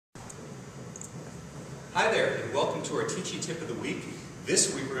Hi there, and welcome to our teaching tip of the week.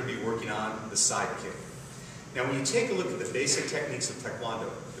 This week we're going to be working on the side kick. Now when you take a look at the basic techniques of Taekwondo,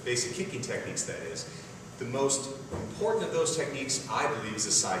 the basic kicking techniques that is, the most important of those techniques, I believe, is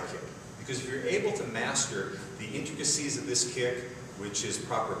the side kick. Because if you're able to master the intricacies of this kick, which is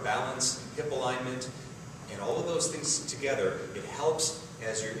proper balance, hip alignment, and all of those things together, it helps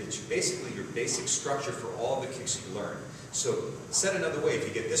as it's basically your basic structure for all the kicks you learn. So said another way, if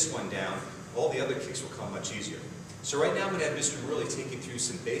you get this one down, all the other kicks will come much easier. So right now I'm going to have Mr. Murley take you through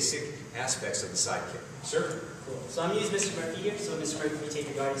some basic aspects of the side kick. Sir? Cool. So I'm going to use Mr. Murphy here. So Mr. Murphy, you take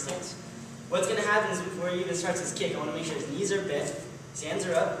your guarding stance. What's going to happen is before he even starts his kick, I want to make sure his knees are bent, his hands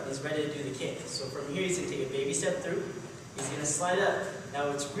are up, and he's ready to do the kick. So from here he's going to take a baby step through. He's going to slide up. Now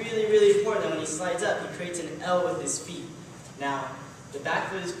it's really, really important that when he slides up, he creates an L with his feet. Now, the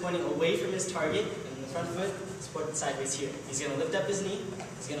back foot is pointing away from his target, and the front foot is pointing sideways here. He's going to lift up his knee,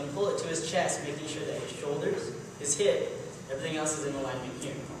 he's going to pull it to his chest, making sure that his shoulders, his hip, everything else is in alignment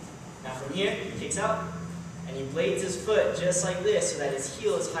here. Now from here, he kicks out, and he blades his foot just like this, so that his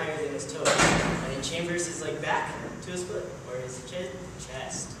heel is higher than his toe. And then chambers his leg back to his foot, or his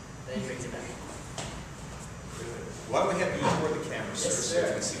chest. Then he brings it back. Why don't we have you toward the camera, sir, Yes, so you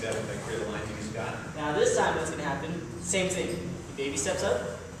can see that great alignment he's got. Now this time what's going to happen, same thing. He baby steps up,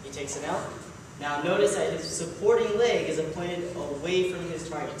 he takes an L. Now notice that his supporting leg is pointed away from his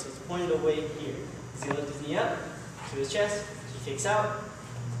target, so it's pointed away here. He's going to lift his knee up to his chest, he kicks out,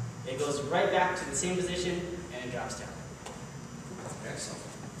 it goes right back to the same position, and it drops down. Excellent.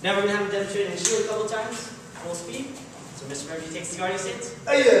 Now we're going to have him demonstrate in shield a couple times, full speed. So Mr. Murphy takes the guarding stance.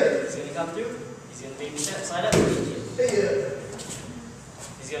 He's going to come through, he's going to baby step, slide up. He's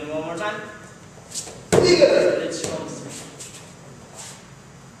going to go one more time. It's shoulders.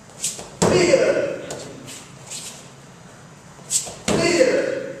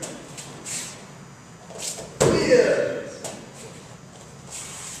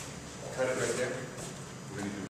 Cut it right there.